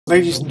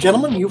Ladies and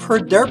gentlemen, you've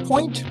heard their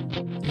point.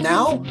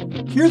 Now,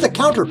 hear the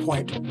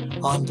counterpoint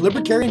on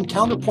Libertarian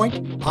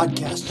Counterpoint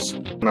podcasts.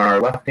 In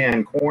our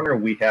left-hand corner,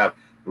 we have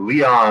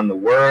Leon, the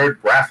word,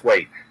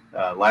 Brathwaite,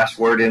 last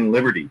word in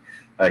Liberty.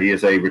 He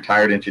is a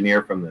retired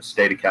engineer from the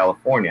state of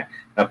California.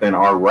 Up in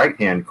our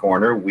right-hand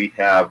corner, we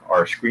have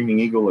our screaming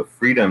eagle of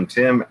freedom,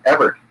 Tim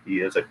Everett.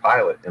 He is a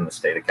pilot in the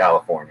state of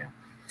California.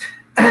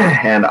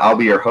 And I'll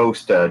be your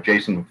host,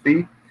 Jason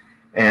McPhee.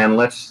 And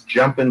let's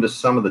jump into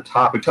some of the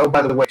topics. Oh,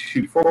 by the way,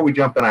 before we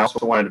jump in, I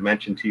also wanted to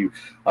mention to you,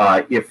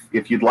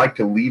 if you'd like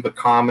to leave a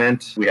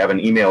comment, we have an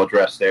email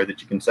address there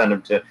that you can send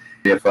them to.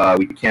 If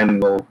we can,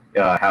 we'll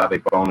have a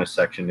bonus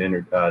section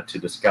to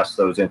discuss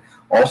those in.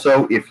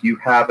 Also, if you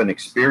have an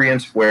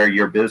experience where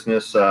your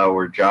business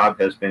or job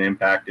has been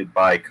impacted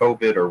by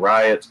COVID or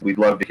riots, we'd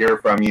love to hear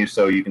from you.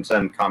 So you can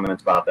send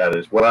comments about that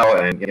as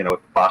well. And,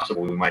 if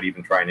possible, we might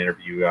even try and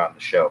interview you on the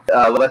show.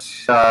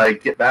 Let's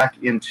get back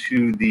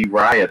into the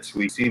riots.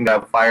 We seem to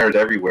have fires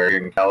everywhere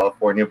here in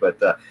California, but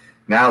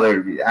now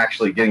they're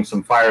actually getting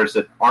some fires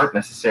that aren't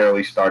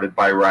necessarily started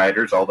by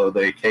rioters, although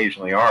they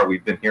occasionally are.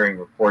 We've been hearing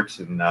reports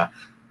in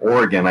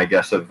Oregon, I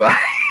guess, of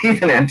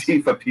even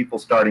Antifa people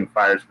starting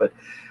fires. But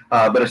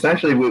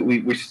essentially,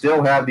 we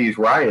still have these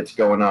riots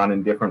going on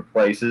in different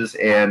places,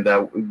 and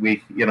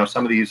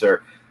some of these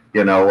are,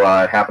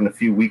 happened a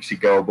few weeks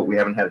ago, but we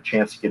haven't had a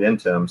chance to get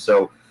into them.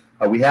 So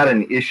we had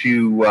an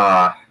issue.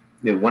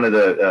 One of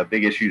the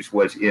big issues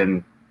was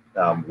in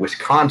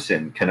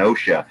Wisconsin,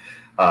 Kenosha.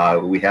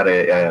 We had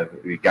a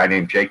guy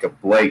named Jacob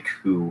Blake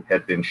who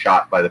had been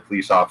shot by the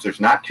police officers,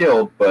 not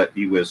killed, but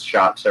he was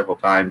shot several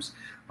times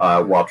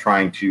while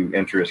trying to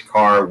enter his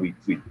car. We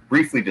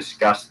briefly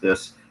discussed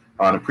this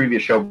on a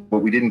previous show, but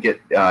we didn't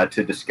get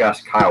to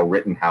discuss Kyle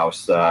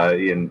Rittenhouse.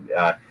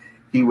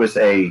 He was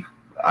a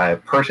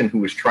person who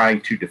was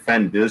trying to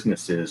defend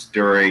businesses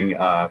during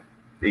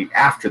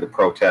after the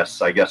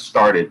protests, I guess,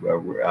 started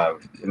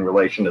in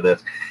relation to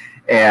this.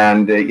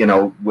 And,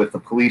 with the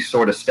police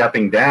sort of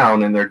stepping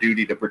down in their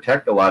duty to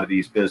protect a lot of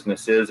these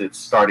businesses, it's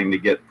starting to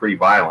get pretty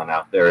violent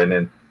out there. And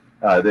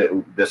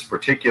in this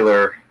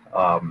particular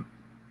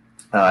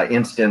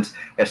instance,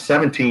 a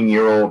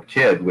 17-year-old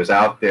kid was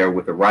out there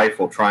with a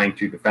rifle trying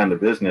to defend a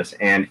business,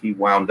 and he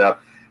wound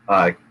up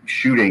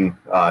shooting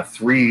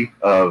three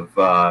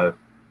of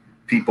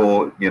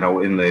people,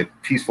 in the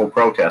peaceful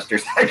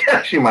protesters, I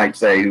guess you might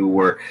say, who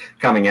were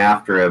coming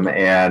after him,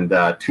 and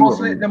two of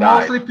them died.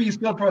 Mostly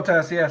peaceful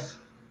protests, yes.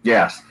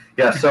 Yes.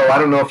 So I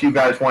don't know if you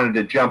guys wanted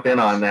to jump in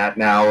on that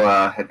now.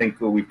 I think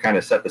we've kind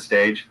of set the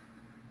stage.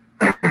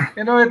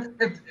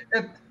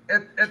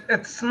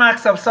 It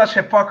smacks of such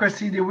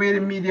hypocrisy the way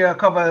the media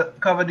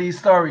cover these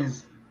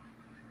stories.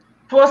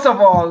 First of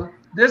all,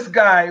 this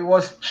guy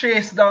was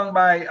chased down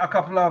by a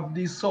couple of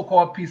these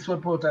so-called peaceful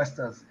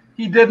protesters.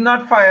 He did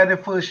not fire the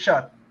first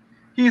shot.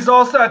 He's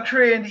also a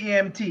trained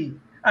EMT,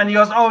 and he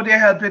was out there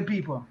helping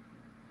people.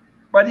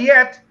 But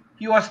yet,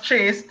 he was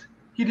chased.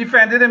 He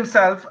defended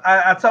himself.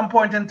 At some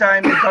point in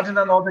time, he got in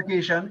an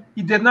altercation.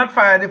 He did not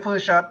fire the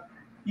first shot.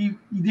 He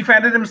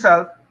defended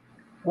himself.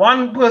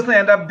 One person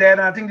ended up dead,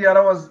 and I think the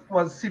other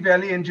was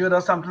severely injured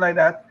or something like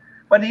that.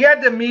 But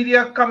yet, the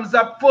media comes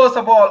up, first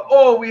of all,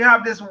 oh, we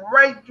have this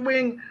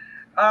right-wing,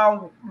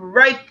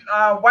 white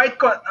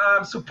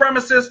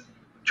supremacist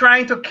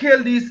trying to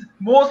kill these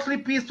mostly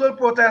peaceful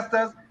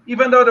protesters,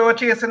 even though they were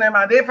chasing them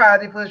and they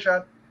fired the first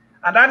shot.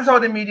 And that is how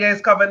the media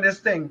is covering this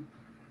thing.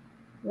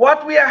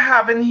 What we are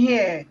having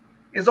here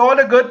is all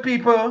the good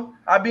people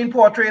are being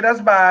portrayed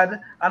as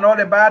bad, and all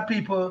the bad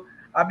people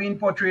are being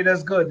portrayed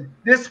as good.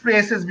 This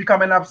place is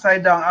becoming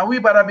upside down, and we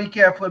better be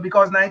careful,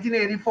 because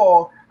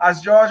 1984,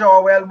 as George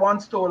Orwell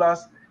once told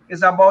us,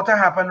 is about to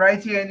happen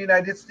right here in the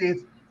United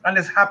States, and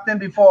it's happening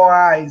before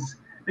our eyes,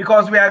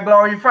 because we are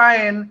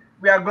glorifying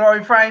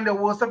the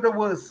worst of the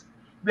worst.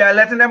 We are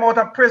letting them out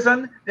of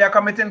prison. They are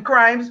committing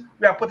crimes.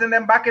 We are putting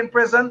them back in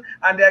prison,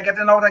 and they are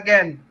getting out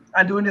again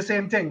and doing the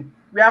same thing.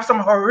 We have some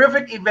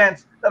horrific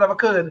events that have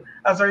occurred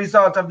as a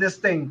result of this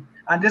thing.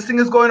 And this thing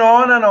is going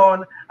on,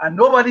 and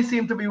nobody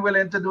seems to be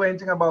willing to do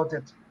anything about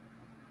it.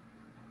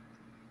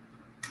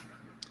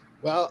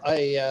 Well,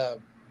 the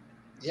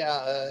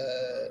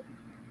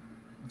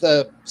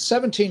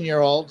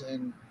 17-year-old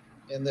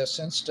in this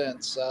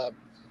instance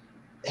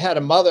had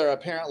a mother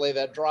apparently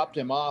that dropped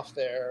him off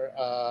there.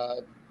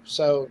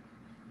 So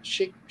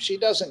she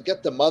doesn't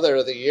get the Mother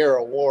of the Year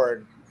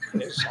award.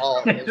 Is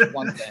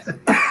one thing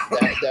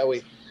that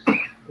we.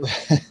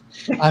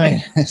 I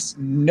mean, there's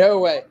no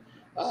way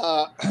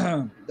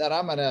that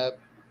I'm going to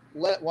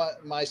let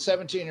my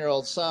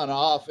 17-year-old son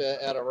off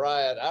at a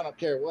riot. I don't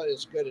care what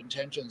his good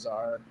intentions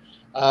are.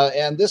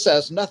 And this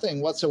has nothing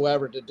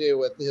whatsoever to do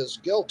with his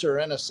guilt or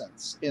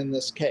innocence in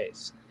this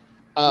case.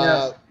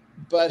 Yes.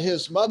 But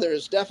his mother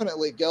is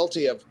definitely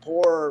guilty of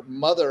poor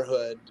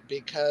motherhood,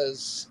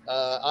 because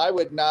I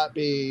would not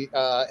be,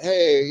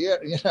 hey,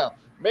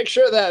 make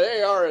sure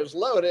that AR is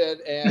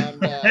loaded, and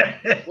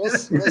we'll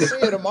see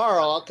you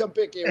tomorrow. I'll come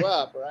pick you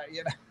up, right?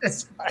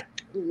 It's like,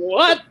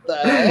 what the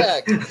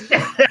heck?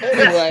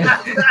 Anyway,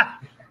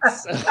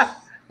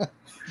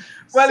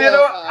 Well,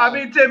 So, I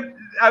mean, Tim,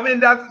 I mean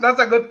that's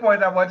a good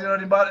point about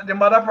the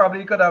mother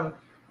probably could have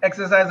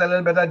exercised a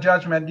little bit of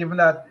judgment given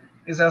that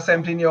it's her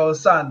 17-year-old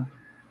son,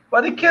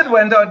 but the kid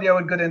went out there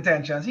with good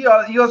intentions. He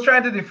was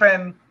trying to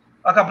defend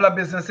a couple of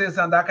businesses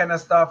and that kind of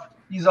stuff.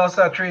 He's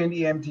also a trained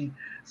EMT,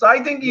 so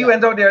I think he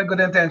went out there with good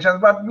intentions.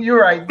 But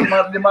you're right,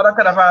 the mother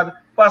could have had,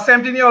 for a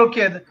 17-year-old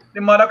kid,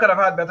 the mother could have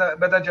had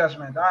better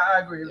judgment. I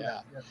agree with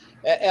that. Yes.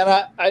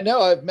 And I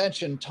know I've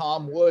mentioned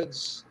Tom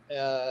Woods,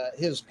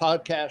 his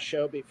podcast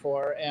show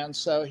before, and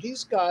so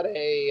he's got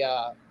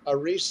a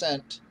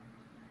recent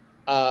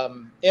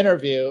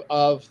interview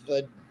of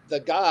the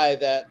guy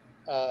that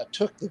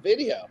took the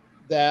video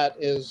that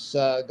is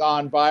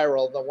gone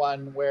viral, the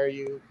one where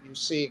you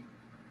see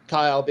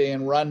Kyle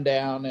being run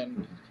down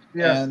and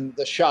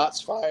the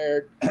shots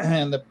fired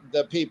and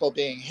the people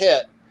being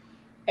hit.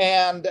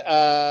 And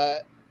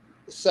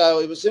so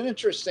it was an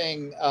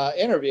interesting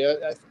interview.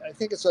 I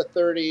think it's a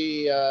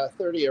 30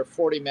 or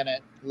 40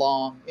 minute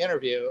long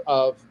interview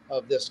of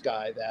this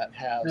guy that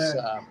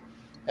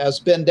has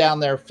been down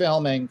there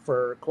filming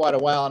for quite a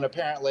while, and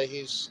apparently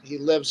he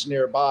lives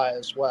nearby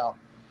as well.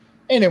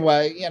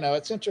 Anyway,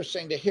 it's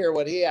interesting to hear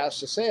what he has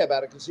to say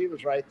about it, because he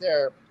was right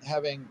there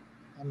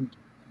I'm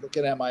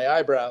looking at my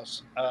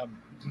eyebrows.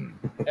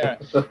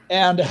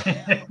 And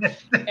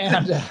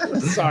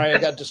sorry, I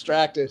got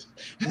distracted.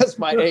 That's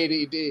my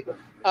ADD.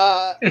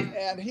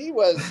 And he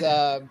was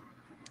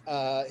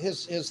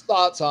his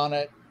thoughts on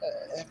it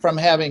from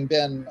having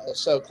been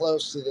so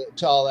close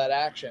to all that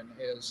action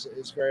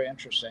is very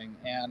interesting.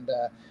 And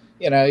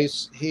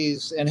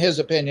he's in his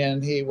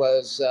opinion,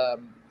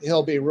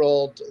 he'll be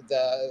ruled,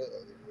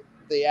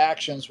 the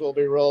actions will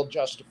be ruled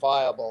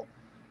justifiable.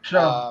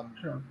 Sure.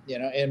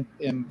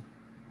 In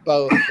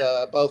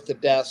both the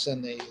deaths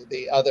and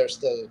the others,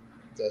 the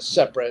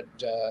separate,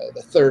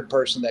 the third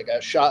person that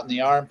got shot in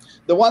the arm,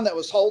 the one that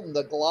was holding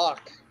the Glock,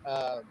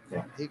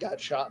 he got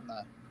shot in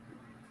the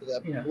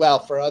well,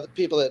 for other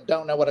people that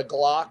don't know what a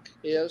Glock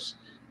is,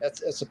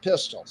 it's a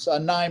pistol. So a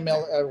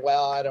 9mm,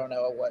 well, I don't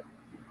know what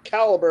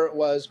caliber it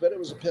was, but it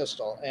was a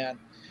pistol. And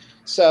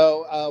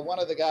so one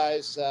of the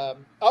guys,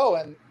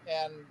 and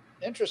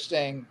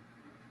interesting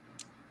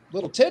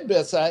little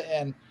tidbits,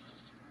 and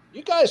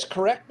you guys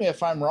correct me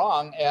if I'm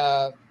wrong.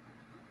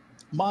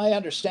 My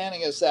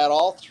understanding is that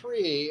all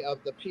three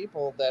of the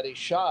people that he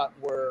shot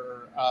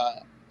were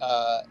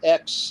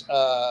ex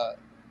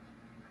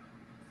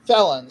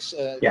felons,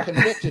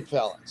 convicted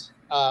felons.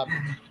 And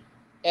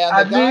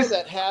the guy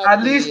that had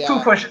at least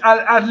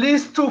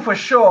two for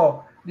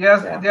sure. There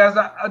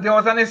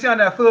was an issue on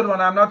the third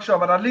one. I'm not sure,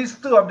 but at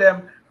least two of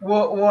them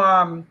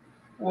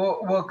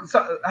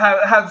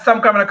had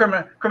some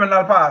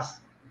criminal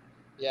past.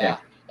 Yeah.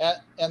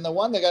 And the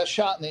one that got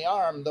shot in the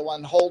arm, the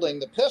one holding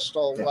the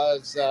pistol,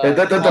 was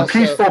the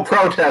peaceful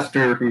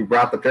protester who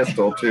brought the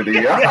pistol to the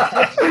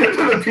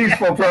to the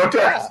peaceful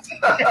protest.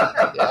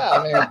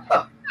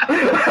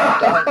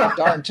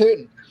 Darn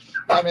tootin'.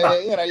 I mean,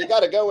 you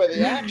got to go where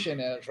the action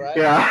is, right?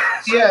 Of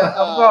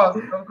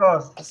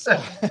course.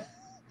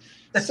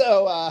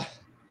 So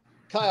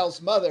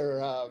Kyle's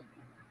mother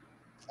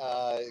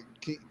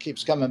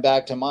keeps coming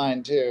back to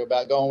mind too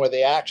about going where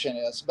the action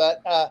is.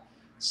 But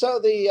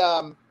so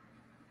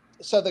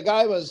the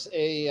guy was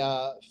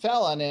a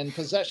felon in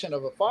possession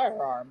of a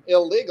firearm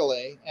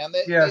illegally, and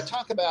they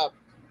talk about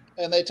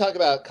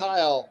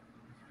Kyle's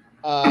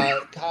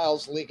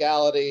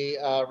legality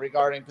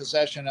regarding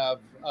possession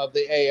of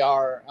the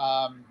AR.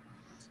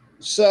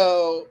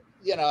 So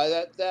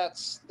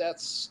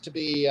that's to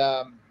be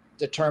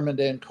determined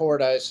in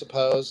court, I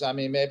suppose. I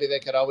mean, maybe they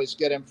could always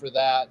get him for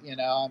that.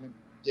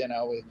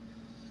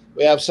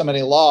 We have so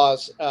many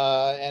laws,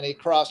 and he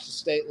crossed the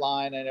state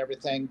line and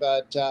everything,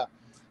 but.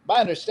 My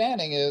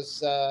understanding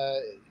is,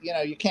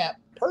 you can't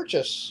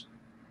purchase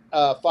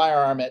a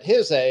firearm at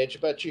his age,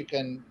 but you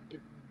can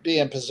be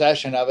in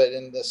possession of it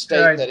in the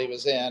state that he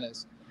was in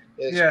is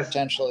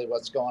potentially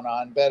what's going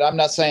on. But I'm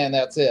not saying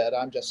that's it.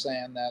 I'm just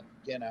saying that,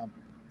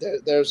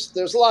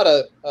 there's a lot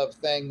of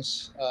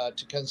things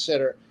to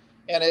consider.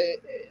 And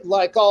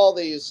like all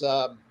these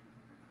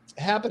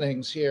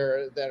happenings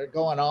here that are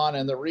going on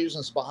and the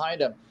reasons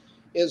behind them,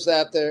 is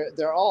that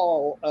they're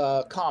all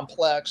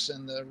complex,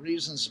 and the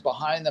reasons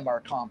behind them are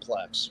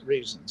complex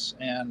reasons.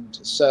 And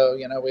so,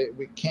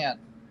 we can't,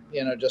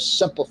 just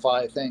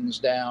simplify things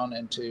down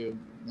into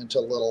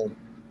little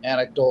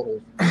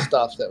anecdotal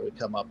stuff that we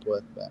come up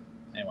with. But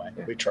anyway,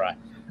 we try.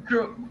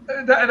 True,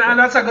 and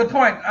that's a good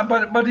point.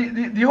 But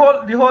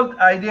the whole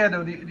idea,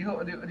 though,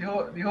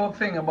 the whole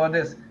thing about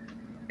this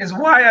is,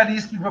 why are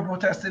these people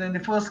protesting in the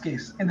first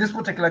case? In this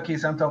particular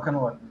case I'm talking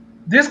about,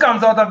 this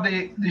comes out of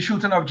the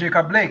shooting of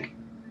Jacob Blake.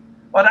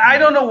 But I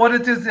don't know what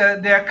it is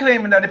they're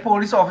claiming that the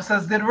police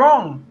officers did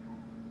wrong.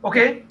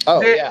 Okay?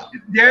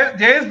 There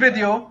is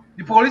video.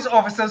 The police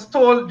officers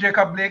told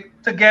Jacob Blake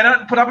to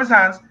put up his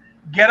hands,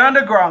 get on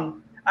the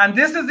ground, and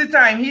this is the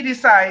time he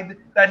decides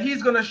that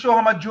he's going to show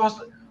how much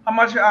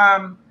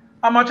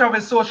of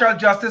his social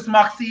justice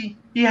moxie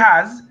he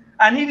has,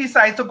 and he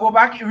decides to go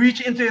back, reach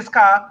into his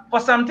car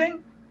for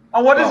something.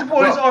 And what is the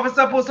police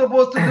officer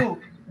supposed to do?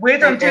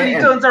 Wait until he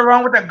turns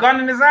around with a gun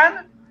in his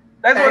hand?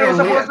 That's what he was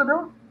supposed to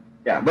do?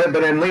 Yeah, but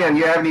then, Leon,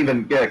 you haven't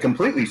even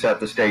completely set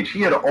the stage.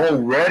 He had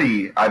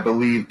already, I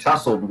believe,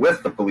 tussled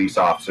with the police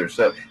officers.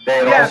 So they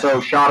had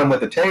also shot him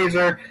with a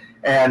taser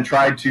and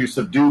tried to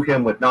subdue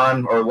him with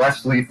non or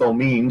less lethal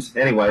means.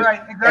 Anyways,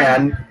 right,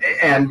 exactly.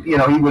 And you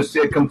know, he was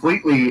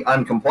completely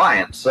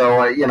uncompliant.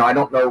 So you know, I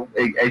don't know,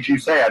 as you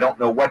say, I don't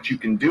know what you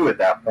can do at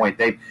that point.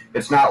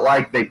 It's not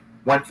like they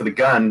went for the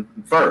gun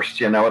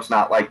first. You know, it's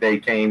not like they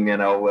came, you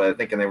know,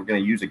 thinking they were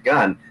going to use a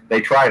gun.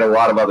 They tried a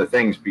lot of other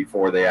things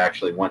before they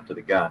actually went to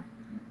the gun.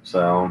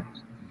 So,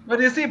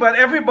 but you see, but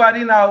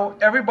everybody now,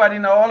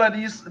 all of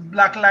these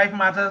Black Lives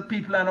Matter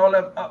people and all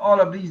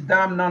of these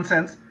damn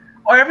nonsense,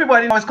 or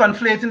everybody now is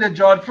conflating the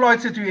George Floyd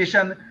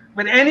situation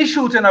with any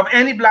shooting of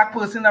any black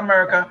person in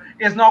America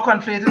is now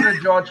conflated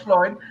with George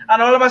Floyd,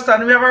 and all of a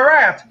sudden we have a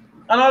riot,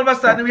 and all of a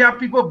sudden we have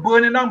people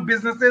burning down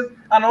businesses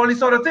and all these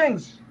sort of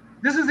things.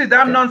 This is the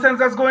damn nonsense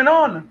that's going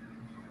on.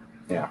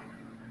 Yeah.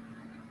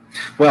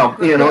 Well,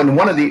 you know, and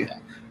one of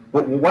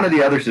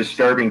the other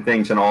disturbing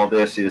things in all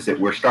this is that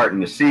we're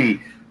starting to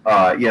see,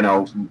 you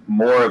know,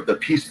 more of the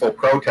peaceful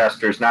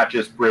protesters, not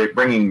just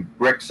bringing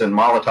bricks and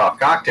Molotov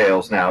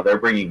cocktails now, they're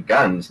bringing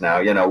guns now,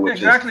 you know,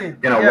 which is,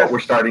 you know, what we're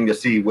starting to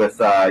see with,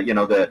 you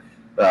know,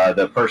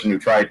 the person who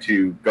tried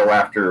to go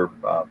after,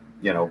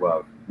 you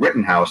know,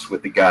 Rittenhouse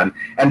with the gun.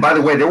 And by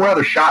the way, there were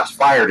other shots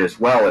fired as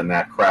well in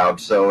that crowd.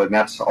 So, and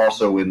that's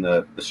also in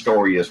the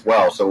story as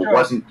well. So it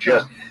wasn't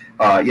just...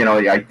 you know,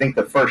 I think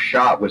the first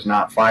shot was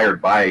not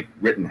fired by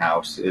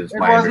Rittenhouse, is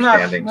my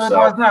understanding. No, it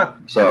was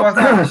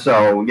not.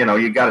 So, you know,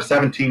 you got a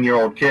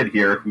 17-year-old kid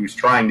here who's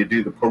trying to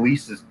do the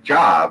police's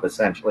job,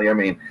 essentially. I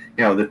mean,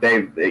 you know, that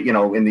they've, you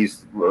know, in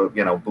these,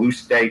 you know, blue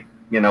state,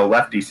 you know,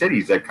 lefty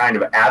cities, they kind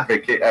of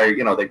advocate,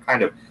 you know, they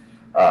kind of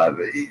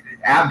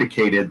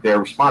abdicated their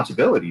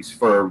responsibilities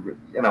for,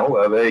 you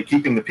know,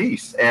 keeping the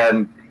peace.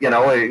 And, you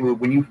know,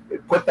 when you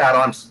put that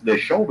on the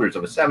shoulders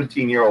of a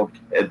 17-year-old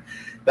kid,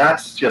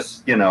 that's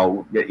just, you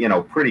know,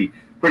 pretty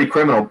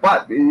criminal.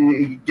 But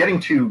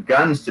getting to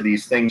guns to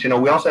these things, you know,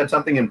 we also had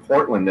something in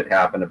Portland that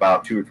happened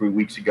about 2 or 3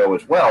 weeks ago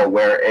as well,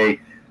 where a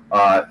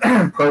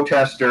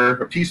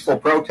peaceful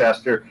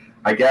protester,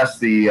 I guess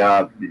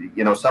the,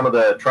 you know, some of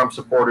the Trump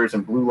supporters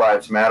and Blue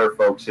Lives Matter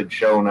folks had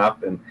shown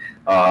up, and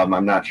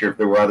I'm not sure if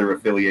there were other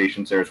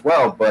affiliations there as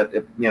well, but,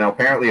 you know,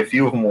 apparently a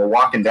few of them were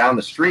walking down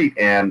the street,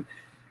 and,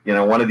 you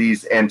know, one of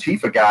these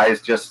Antifa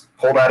guys just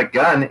pulled out a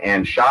gun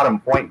and shot him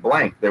point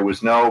blank. There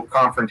was no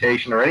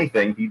confrontation or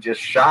anything. He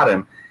just shot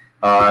him.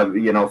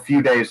 You know, a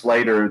few days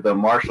later, the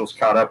marshals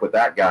caught up with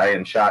that guy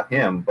and shot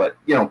him. But,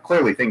 you know,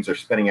 clearly things are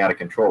spinning out of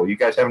control. You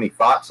guys have any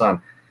thoughts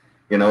on,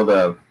 you know,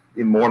 the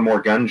more and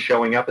more guns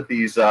showing up at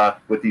these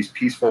with these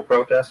peaceful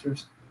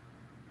protesters?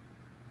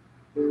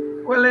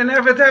 Well,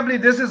 inevitably,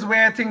 this is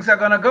where things are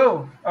going to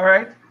go. All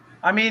right.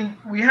 I mean,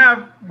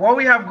 what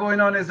we have going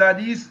on is that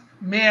these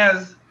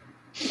mayors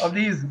of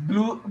these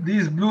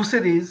blue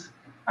cities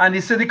and the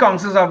city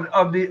councils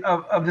of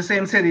the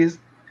same cities,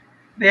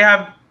 they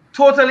have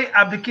totally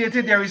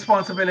abdicated their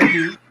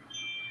responsibility.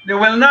 They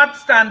will not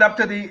stand up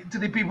to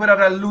the people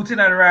that are looting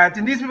and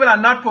rioting. These people are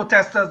not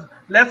protesters.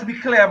 Let's be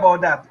clear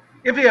about that.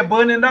 If you're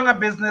burning down a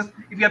business,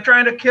 if you're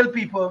trying to kill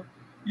people,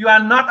 you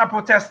are not a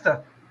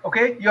protester.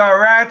 Okay? You're a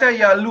rioter,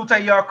 you're a looter,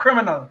 you're a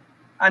criminal.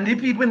 And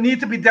these people need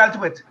to be dealt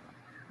with.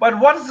 But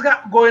what is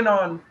going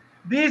on?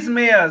 These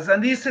mayors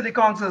and these city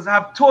councils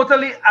have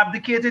totally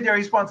abdicated their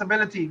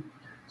responsibility.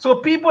 So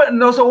people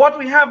know. So what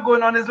we have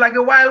going on is like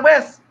the Wild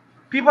West.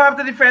 People have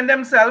to defend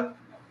themselves,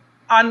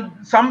 and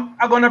some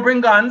are going to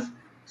bring guns.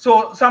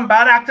 So some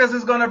bad actors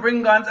is going to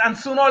bring guns, and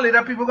sooner or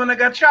later people are going to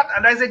get shot.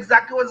 And that's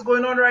exactly what's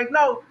going on right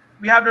now.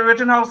 We have the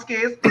Rittenhouse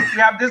case.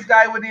 We have this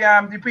guy with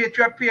the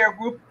Patriot Peer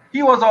Group.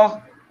 He was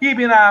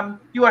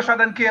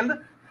shot and killed.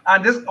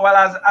 And this, well,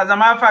 as a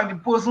matter of fact, the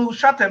person who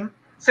shot him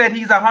said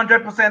he's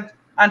 100%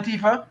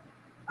 Antifa.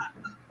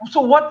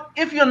 So what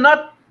if you're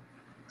not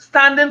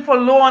standing for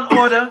law and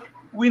order?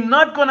 We're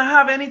not going to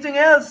have anything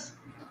else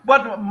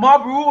but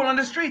mob rule on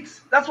the streets.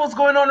 That's what's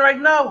going on right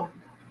now.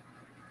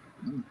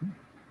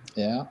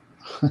 Yeah.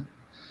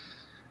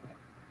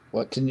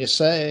 What can you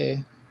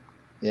say?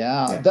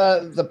 Yeah.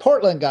 The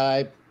Portland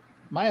guy,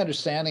 my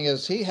understanding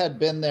is he had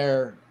been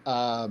there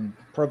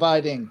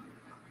providing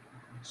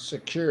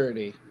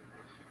security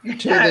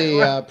to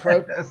the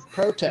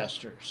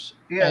protesters.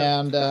 Yeah.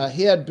 And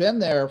he had been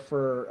there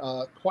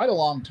for quite a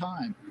long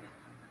time.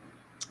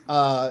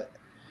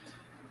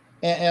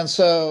 And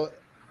so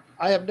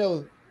I have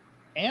no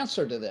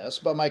answer to this,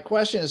 but my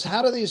question is,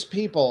 how do these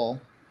people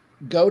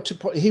go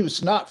to, he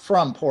was not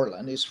from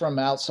Portland, he's from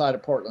outside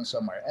of Portland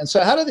somewhere. And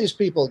so how do these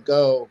people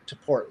go to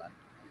Portland,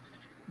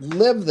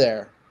 live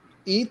there,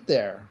 eat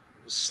there,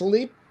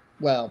 sleep,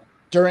 well,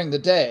 during the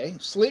day,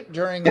 sleep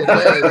during the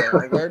day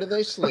there? Where do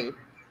they sleep?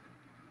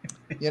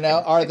 You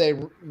know, are they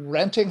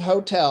renting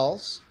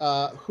hotels?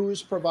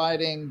 Who's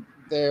providing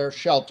their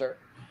shelter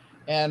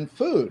and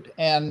food?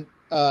 And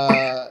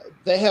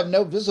they have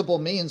no visible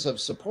means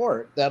of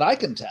support that I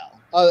can tell.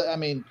 I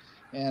mean,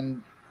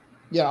 and,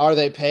 you know, are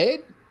they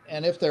paid?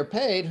 and if they're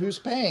paid, who's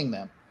paying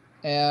them,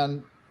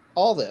 and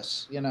all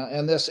this,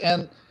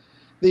 and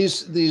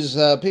these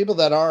people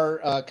that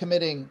are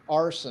committing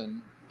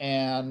arson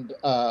and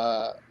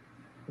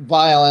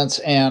violence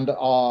and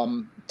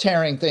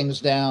tearing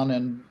things down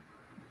and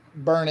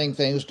burning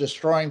things,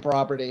 destroying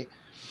property.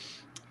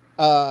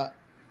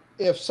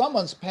 If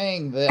someone's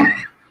paying them,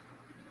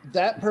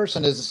 that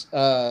person is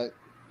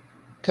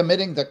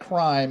committing the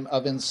crime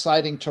of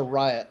inciting to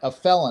riot, a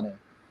felony.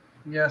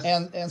 Yes.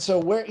 And so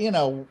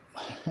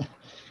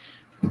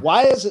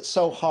why is it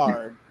so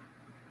hard?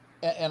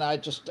 And I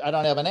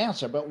don't have an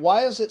answer, but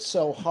why is it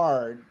so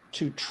hard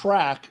to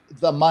track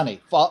the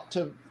money,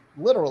 to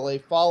literally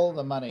follow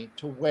the money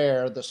to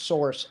where the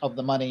source of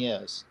the money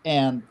is?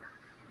 And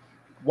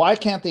why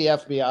can't the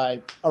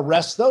FBI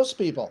arrest those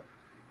people?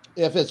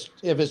 If it's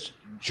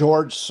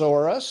George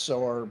Soros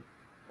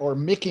or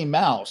Mickey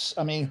Mouse,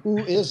 I mean, who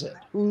is it?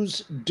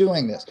 Who's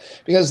doing this?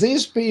 Because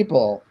these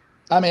people,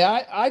 I mean,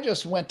 I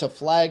just went to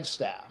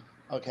Flagstaff,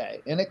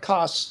 okay, and it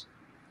costs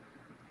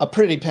a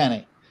pretty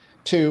penny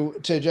to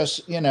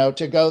just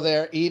to go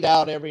there, eat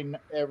out every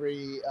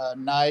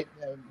night,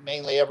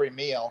 mainly every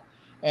meal,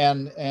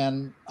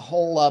 and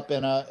hole up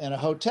in a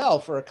hotel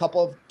for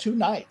 2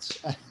 nights.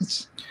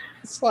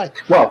 It's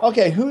like, well,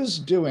 okay, who's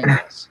doing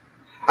this?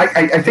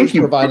 I think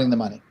you're providing the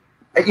money.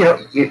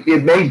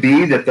 It may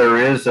be that there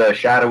is a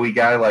shadowy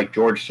guy like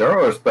George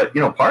Soros, but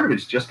part of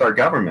it's just our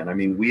government. I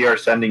mean, we are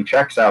sending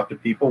checks out to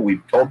people.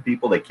 We've told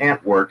people they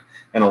can't work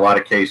in a lot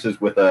of cases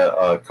with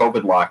a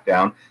COVID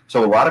lockdown.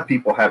 So a lot of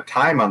people have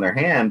time on their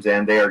hands,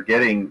 and they are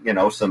getting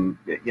some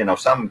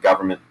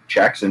government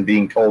checks and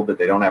being told that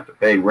they don't have to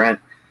pay rent,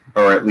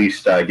 or at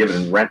least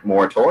given rent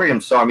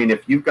moratorium. So I mean,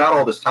 if you've got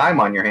all this time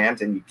on your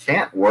hands and you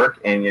can't work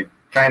and you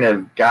kind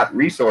of got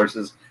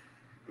resources,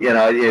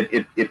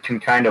 it can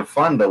kind of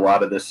fund a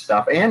lot of this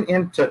stuff.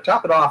 And to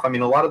top it off, I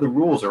mean, a lot of the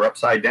rules are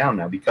upside down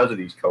now because of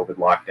these COVID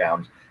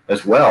lockdowns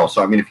as well.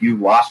 So, I mean, if you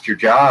lost your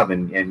job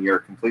and you're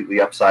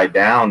completely upside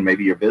down,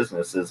 maybe your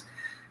business is,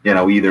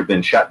 either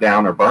been shut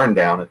down or burned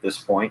down at this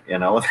point, But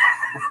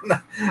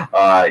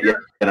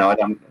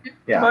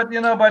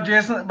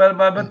Jason,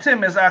 but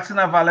Tim is asking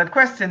a valid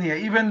question here.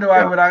 Even though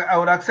I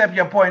would accept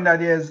your point that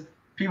there's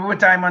people with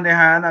time on their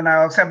hand, and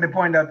I accept the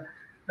point that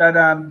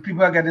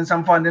people are getting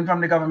some funding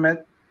from the government.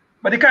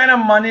 But the kind of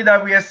money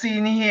that we are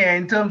seeing here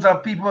in terms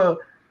of people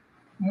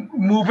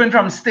moving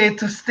from state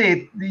to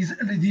state, these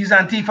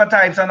Antifa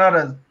types and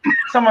others,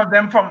 some of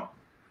them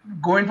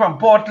going from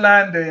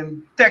Portland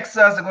and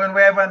Texas, going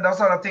wherever, and those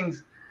sort of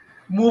things,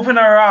 moving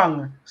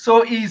around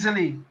so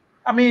easily.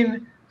 I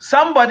mean,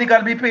 somebody got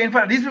to be paying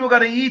for it. These people got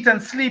to eat and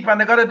sleep,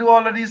 and they got to do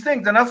all of these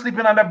things. They're not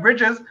sleeping under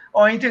bridges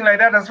or anything like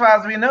that, as far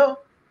as we know.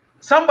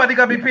 Somebody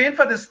got to be paying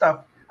for this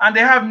stuff. And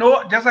they have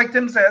just like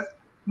Tim says,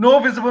 no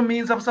visible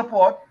means of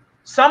support.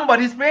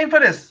 Somebody's paying for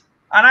this.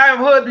 And I have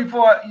heard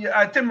before,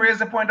 Tim raised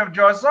the point of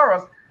George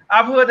Soros.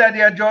 I've heard that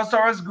there are George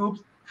Soros groups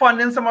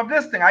funding some of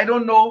this thing. I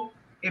don't know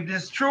if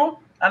this is true,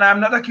 and I'm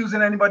not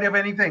accusing anybody of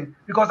anything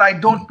because I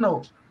don't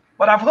know.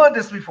 But I've heard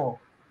this before.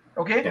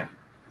 Okay? Yeah.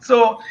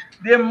 So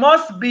there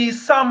must be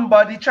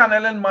somebody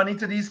channeling money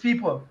to these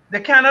people.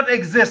 They cannot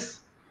exist.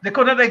 They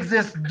could not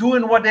exist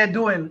doing what they're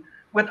doing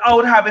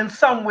without having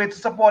some way to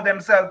support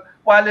themselves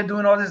while they're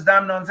doing all this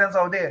damn nonsense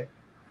out there.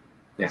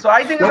 Yeah. So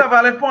I think it's a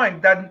valid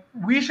point that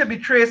we should be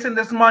tracing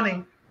this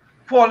money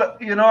for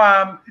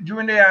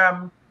during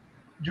the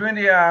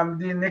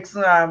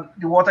Nixon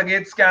the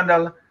Watergate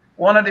scandal.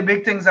 One of the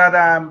big things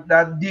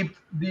that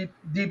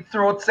Deep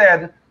Throat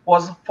said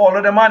was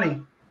follow the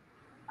money.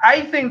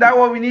 I think that's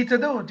what we need to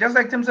do, just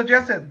like Tim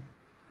suggested.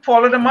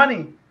 Follow the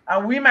money,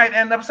 and we might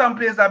end up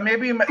someplace that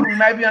maybe we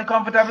might be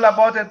uncomfortable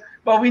about it,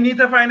 but we need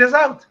to find this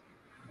out.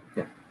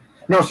 Yeah.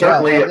 No,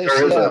 certainly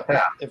there is a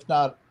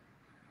path.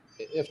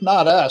 If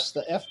not us,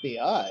 the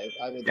FBI,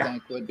 I would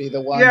think, would be the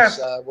ones.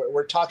 Yes.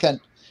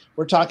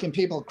 We're talking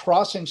people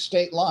crossing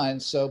state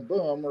lines. So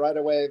boom, right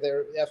away,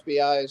 their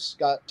FBI's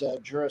got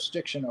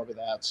jurisdiction over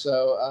that.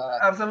 So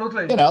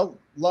absolutely,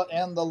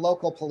 and the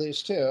local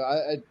police too.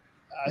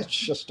 I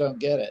just don't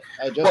get it.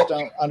 I just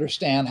don't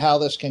understand how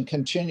this can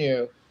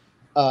continue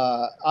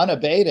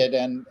unabated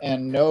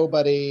and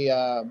nobody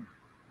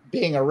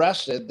being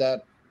arrested.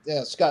 That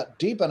it's got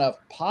deep enough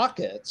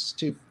pockets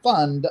to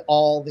fund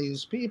all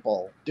these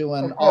people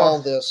doing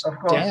all this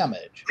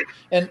damage.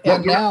 And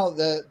now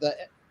the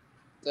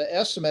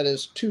estimate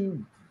is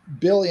 $2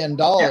 billion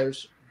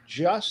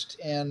just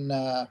in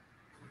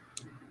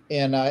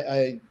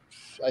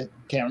I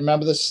can't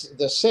remember the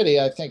city.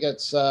 I think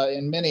it's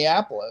in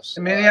Minneapolis.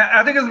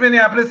 I think it's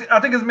Minneapolis. I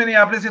think it's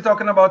Minneapolis you're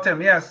talking about,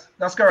 Tim. Yes,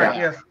 that's correct.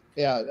 Yeah. Yes.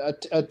 Yeah,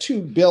 a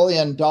 $2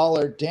 billion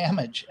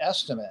damage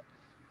estimate.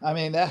 I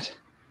mean that's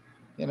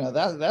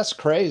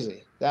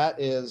crazy. That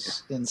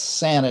is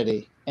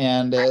insanity,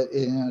 and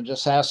it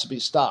just has to be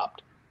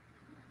stopped.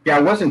 Yeah, I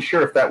wasn't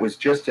sure if that was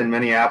just in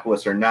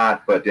Minneapolis or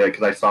not, but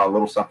because I saw a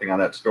little something on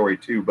that story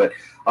too. But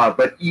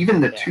even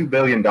the $2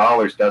 billion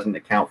doesn't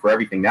account for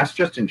everything. That's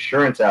just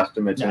insurance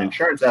estimates, and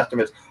insurance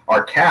estimates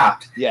are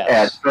capped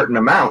at certain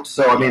amounts.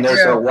 So I mean,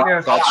 there's a lot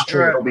of costs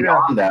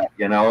beyond that.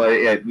 You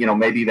know,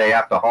 maybe they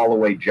have to haul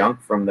away junk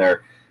from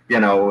their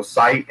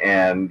site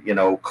and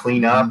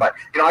clean up.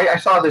 I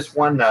saw this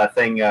one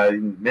thing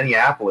in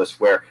Minneapolis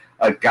where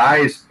a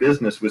guy's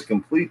business was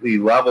completely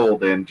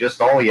leveled and just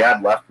all he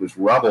had left was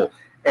rubble.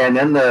 And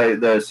then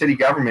the city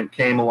government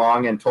came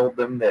along and told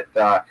them that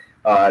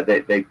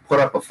they put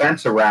up a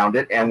fence around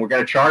it, and we're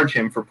going to charge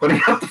him for putting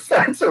up the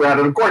fence around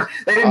it. Of course,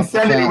 they didn't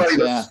send anybody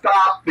to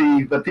stop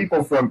the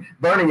people from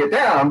burning it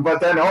down,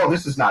 but then,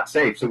 this is not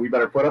safe, so we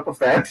better put up a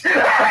fence. And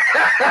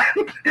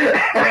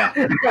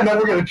then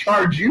we're going to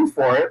charge you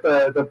for it,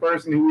 the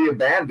person who we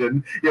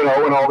abandoned,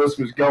 when all this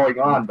was going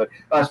on. But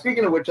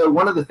speaking of which,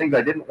 one of the things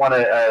I didn't want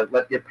to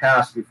let get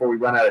past before we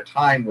run out of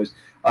time was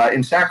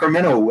in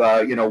Sacramento,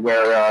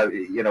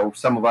 where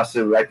some of us,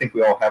 I think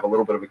we all have a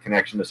little bit of a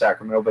connection to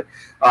Sacramento, but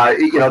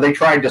they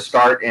tried to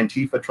start,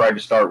 Antifa tried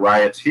to start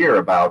riots here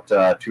about 2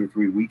 or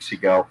 3 weeks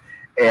ago,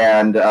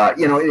 and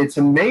it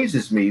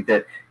amazes me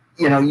that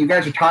you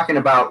guys are talking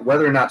about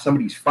whether or not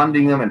somebody's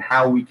funding them and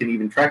how we can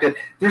even track it.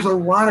 There's a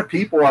lot of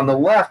people on the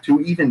left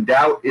who even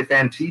doubt if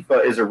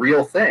Antifa is a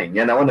real thing,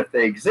 and if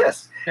they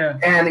exist. Yeah.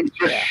 And it's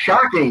just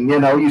shocking,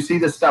 you see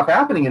this stuff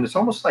happening, and it's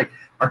almost like,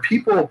 are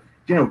people,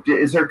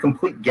 is there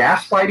complete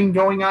gaslighting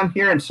going on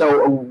here? And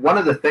so one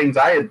of the things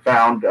I had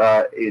found,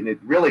 and it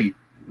really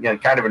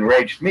kind of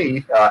enraged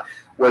me,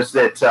 was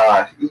that,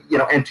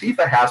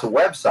 Antifa has a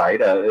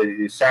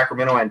website,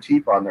 Sacramento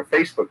Antifa, on their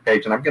Facebook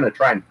page, and I'm going to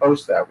try and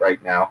post that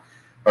right now,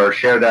 or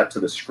share that to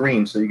the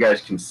screen so you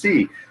guys can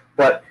see.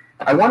 But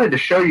I wanted to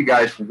show you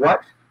guys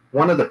what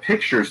one of the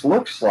pictures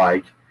looks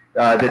like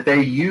that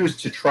they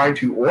used to try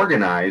to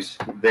organize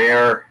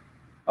their,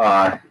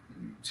 to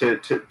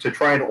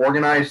try and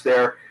organize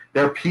their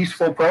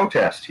peaceful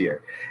protest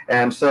here.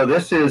 And so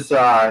this is,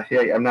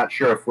 I'm not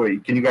sure if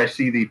can you guys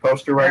see the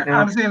poster right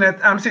now? I'm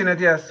seeing it,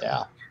 yes.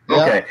 Yeah.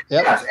 Okay.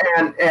 Yep. Yes.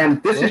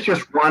 And this is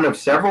just one of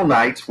several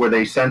nights where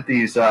they sent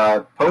these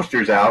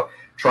posters out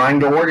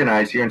trying to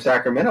organize here in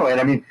Sacramento. And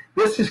I mean,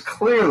 this is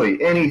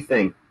clearly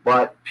anything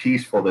but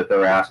peaceful that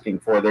they're asking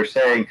for. They're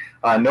saying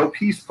no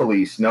peace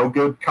police, no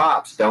good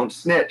cops, don't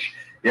snitch.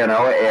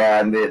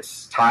 And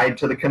it's tied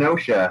to the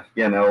Kenosha,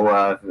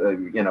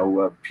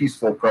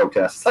 peaceful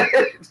protests. I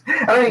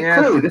mean,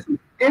 clearly this is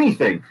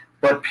anything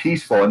but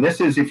peaceful. And this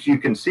is, if you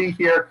can see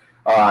here,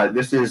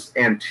 this is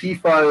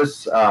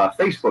Antifa's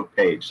Facebook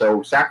page.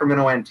 So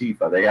Sacramento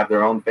Antifa, they have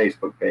their own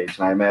Facebook page,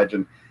 and I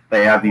imagine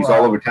they have these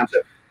all over town.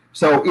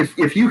 So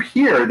if you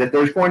hear that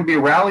there's going to be a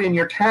rally in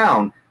your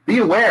town, be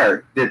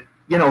aware that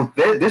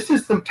this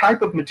is the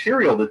type of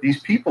material that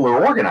these people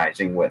are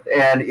organizing with,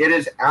 and it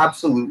is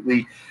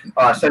absolutely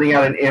sending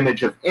out an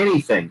image of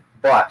anything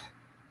but,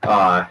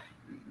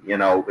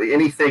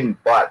 anything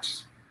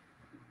but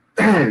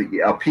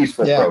a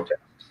peaceful protest.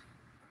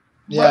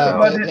 Yeah,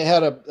 but they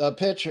had a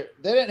picture.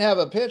 They didn't have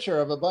a picture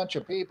of a bunch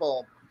of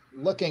people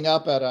looking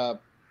up at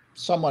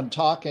someone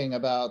talking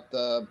about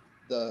the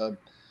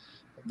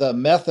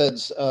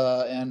methods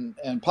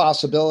and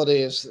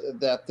possibilities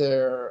that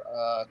there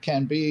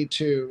can be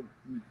to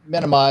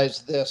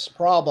minimize this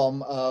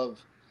problem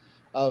of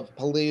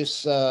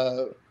police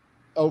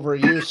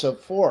overuse of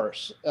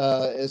force.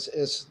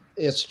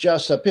 It's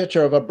just a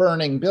picture of a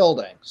burning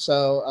building.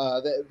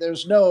 So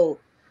there's no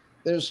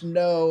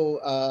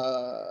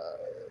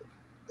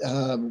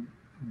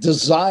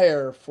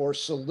desire for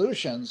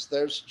solutions.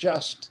 There's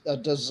just a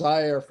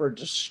desire for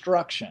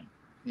destruction.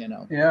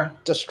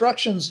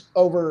 Destruction's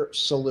over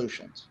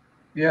solutions.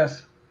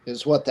 Yes,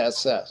 is what that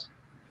says.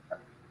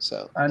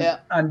 So and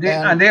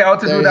they ought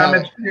to do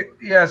damage.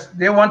 Yes,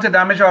 they want to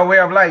damage our way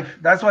of life.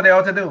 That's what they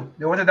ought to do.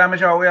 They want to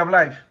damage our way of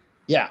life.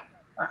 Yeah.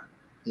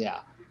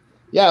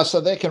 So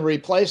they can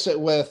replace it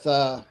with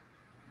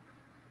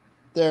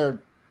their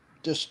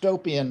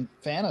dystopian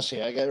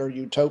fantasy, I guess, or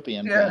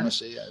utopian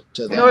fantasy.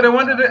 To them. No, they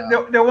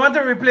want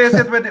to replace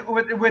it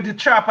with the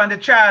chop and the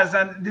chaz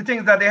and the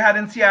things that they had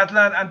in Seattle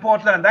and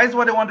Portland. That's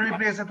what they want to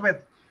replace it with.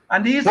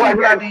 And these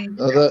people are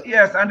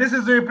and this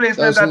is the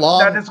replacement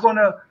that is going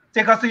to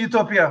take us to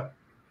utopia.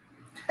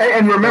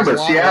 And remember,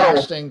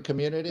 Seattle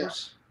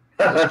communities,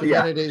 those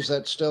communities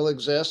that still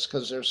exist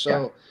because they're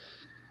so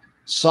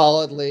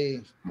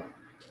solidly.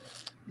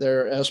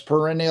 They're as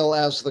perennial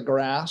as the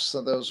grass,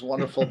 so those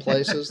wonderful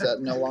places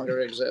that no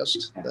longer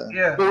exist.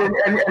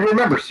 And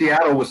remember,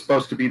 Seattle was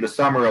supposed to be the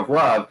summer of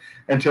love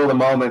until the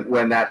moment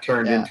when that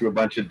turned into a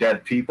bunch of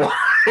dead people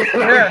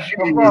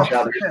shooting each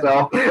other.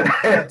 So,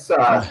 it's,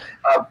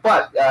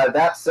 but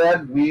that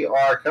said, we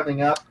are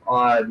coming up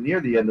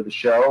near the end of the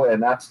show,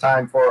 and that's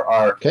time for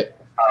our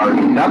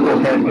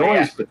Knucklehead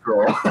Noise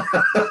Patrol.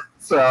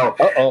 So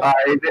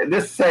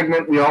this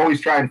segment, we always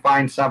try and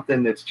find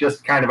something that's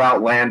just kind of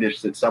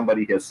outlandish that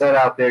somebody has said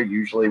out there,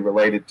 usually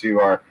related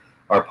to our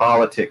our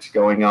politics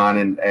going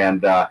on.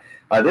 And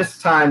this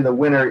time the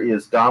winner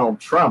is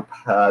Donald Trump.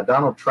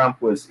 Donald Trump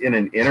was in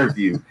an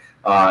interview.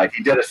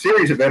 He did a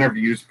series of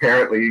interviews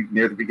apparently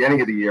near the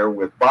beginning of the year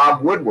with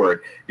Bob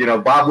Woodward. You know,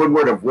 Bob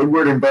Woodward of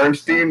Woodward and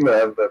Bernstein,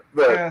 the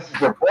Yes.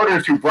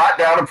 reporters who brought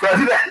down a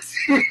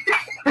presidency.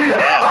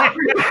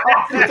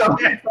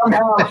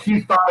 Somehow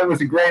he thought it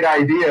was a great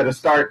idea to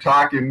start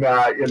talking,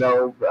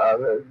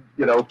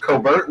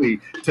 covertly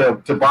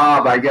to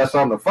Bob, I guess,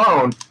 on the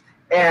phone.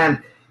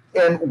 And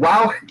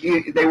while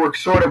they were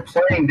sort of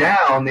playing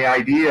down the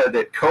idea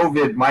that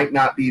COVID might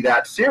not be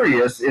that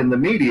serious in the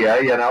media,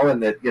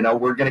 and that,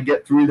 we're going to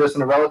get through this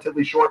in a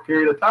relatively short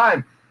period of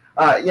time,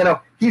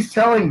 he's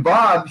telling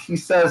Bob, he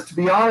says, to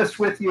be honest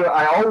with you,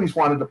 I always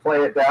wanted to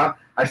play it down.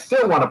 I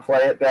still want to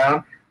play it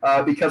down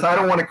because I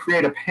don't want to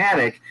create a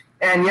panic.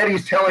 And yet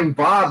he's telling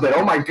Bob that,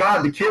 oh my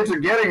God, the kids are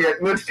getting it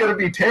and it's going to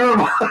be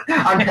terrible.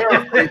 I'm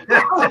paraphrasing.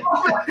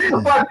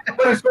 but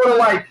it's sort of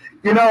like,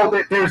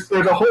 there's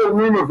a whole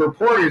room of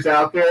reporters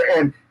out there,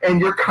 and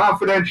you're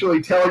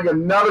confidentially telling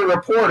another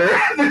reporter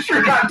that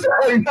you're not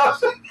telling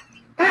us.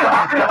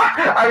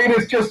 I mean,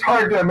 it's just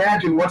hard to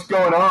imagine what's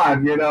going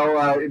on,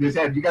 in his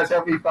head. Do you guys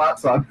have any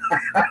thoughts on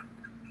that?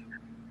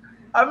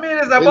 I mean,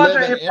 it's a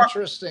bunch of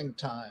interesting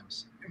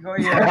times.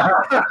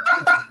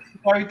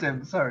 Sorry,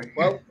 Tim. Sorry.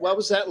 Well, what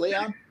was that,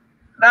 Leon?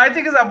 I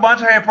think it's a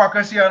bunch of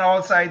hypocrisy on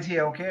all sides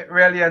here. Okay,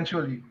 really and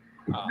truly.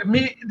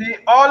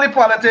 All the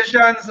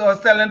politicians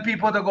was telling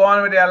people to go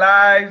on with their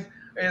lives.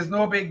 It's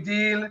no big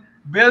deal.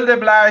 Bill de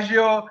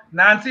Blasio,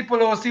 Nancy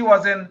Pelosi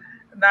was in.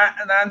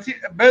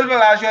 Bill de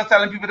Blasio was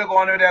telling people to go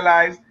on with their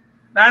lives.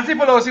 Nancy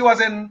Pelosi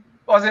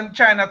was in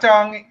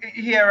Chinatown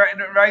here,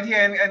 right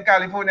here in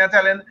California,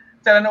 telling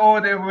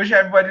they wish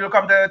everybody to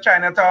come to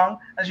Chinatown,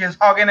 and she's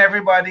hugging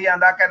everybody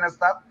and that kind of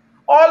stuff.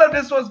 All of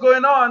this was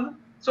going on.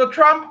 So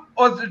Trump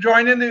was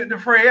joining the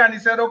fray, and he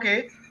said,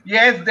 okay,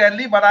 yeah, it's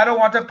deadly, but I don't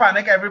want to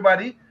panic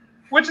everybody,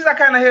 which is a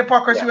kind of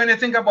hypocrisy when you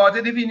think about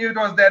it. If he knew it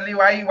was deadly,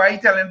 why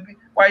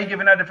he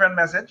giving a different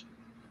message?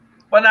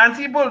 But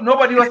Nancy,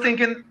 nobody was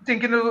thinking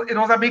it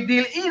was a big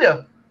deal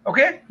either.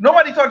 Okay,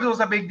 nobody thought it was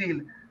a big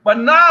deal. But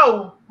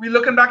now we're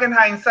looking back in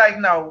hindsight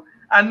now,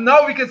 and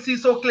now we can see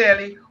so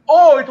clearly.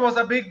 Oh, it was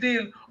a big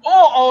deal.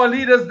 Oh, our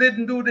leaders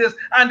didn't do this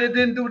and they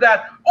didn't do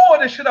that. Oh,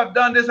 they should have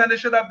done this and they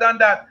should have done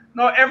that.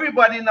 Now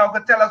everybody now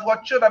could tell us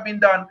what should have been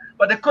done,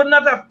 but they could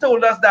not have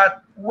told us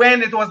that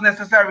when it was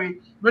necessary,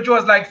 which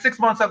was like 6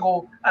 months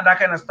ago and that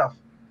kind of stuff.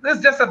 This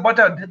is just a bunch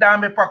of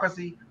damn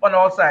hypocrisy on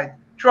all sides.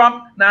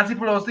 Trump, Nancy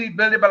Pelosi,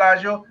 Bill de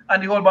Blasio,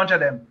 and the whole bunch of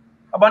them.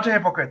 A bunch of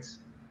hypocrites.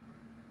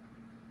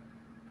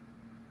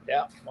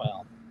 Yeah,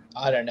 well,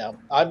 I don't know.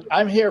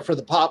 I'm here for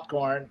the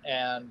popcorn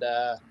and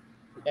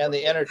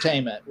the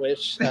entertainment,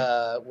 which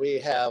we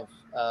have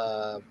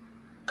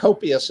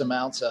copious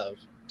amounts of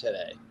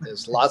today.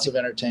 There's lots of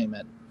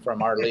entertainment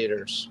from our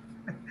leaders.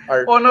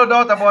 No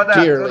doubt about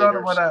that. No doubt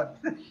about that.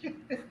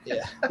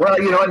 Yeah. Well,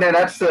 and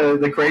that's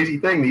the crazy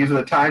thing. These are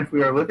the times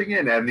we are living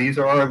in, and these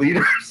are our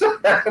leaders.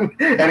 and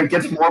it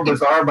gets more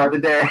bizarre by the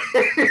day.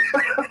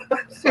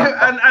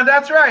 and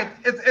that's right.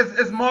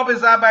 It's more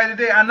bizarre by the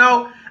day. And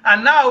now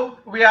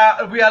we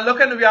are on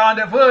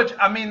the verge.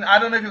 I mean, I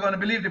don't know if you're going to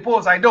believe the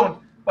polls. I don't.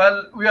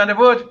 But we're on the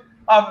verge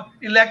of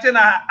electing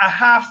a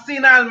half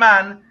senile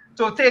man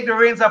to take the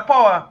reins of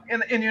power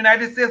in the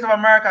United States of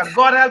America.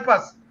 God help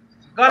us.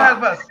 God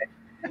help us.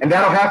 And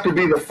that'll have to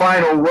be the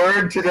final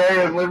word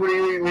today in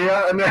Liberty,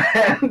 Leon.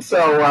 And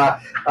so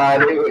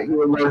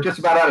we're just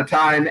about out of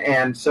time.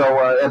 And so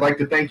I'd like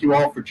to thank you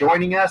all for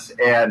joining us.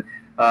 And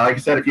like I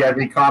said, if you have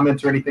any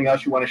comments or anything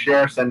else you want to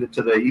share, send it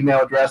to the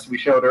email address we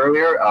showed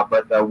earlier.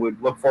 But we'd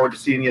look forward to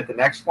seeing you at the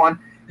next one.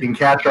 You can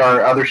catch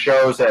our other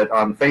shows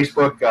on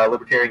Facebook,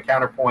 Libertarian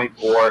Counterpoint,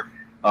 or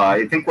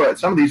I think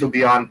some of these will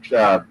be on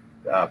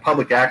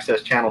Public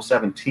Access Channel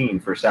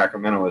 17 for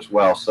Sacramento as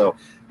well. So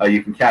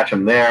you can catch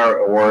them there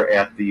or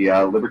at the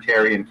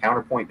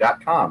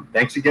libertariancounterpoint.com.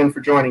 Thanks again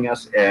for joining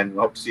us, and we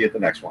hope to see you at the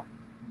next one.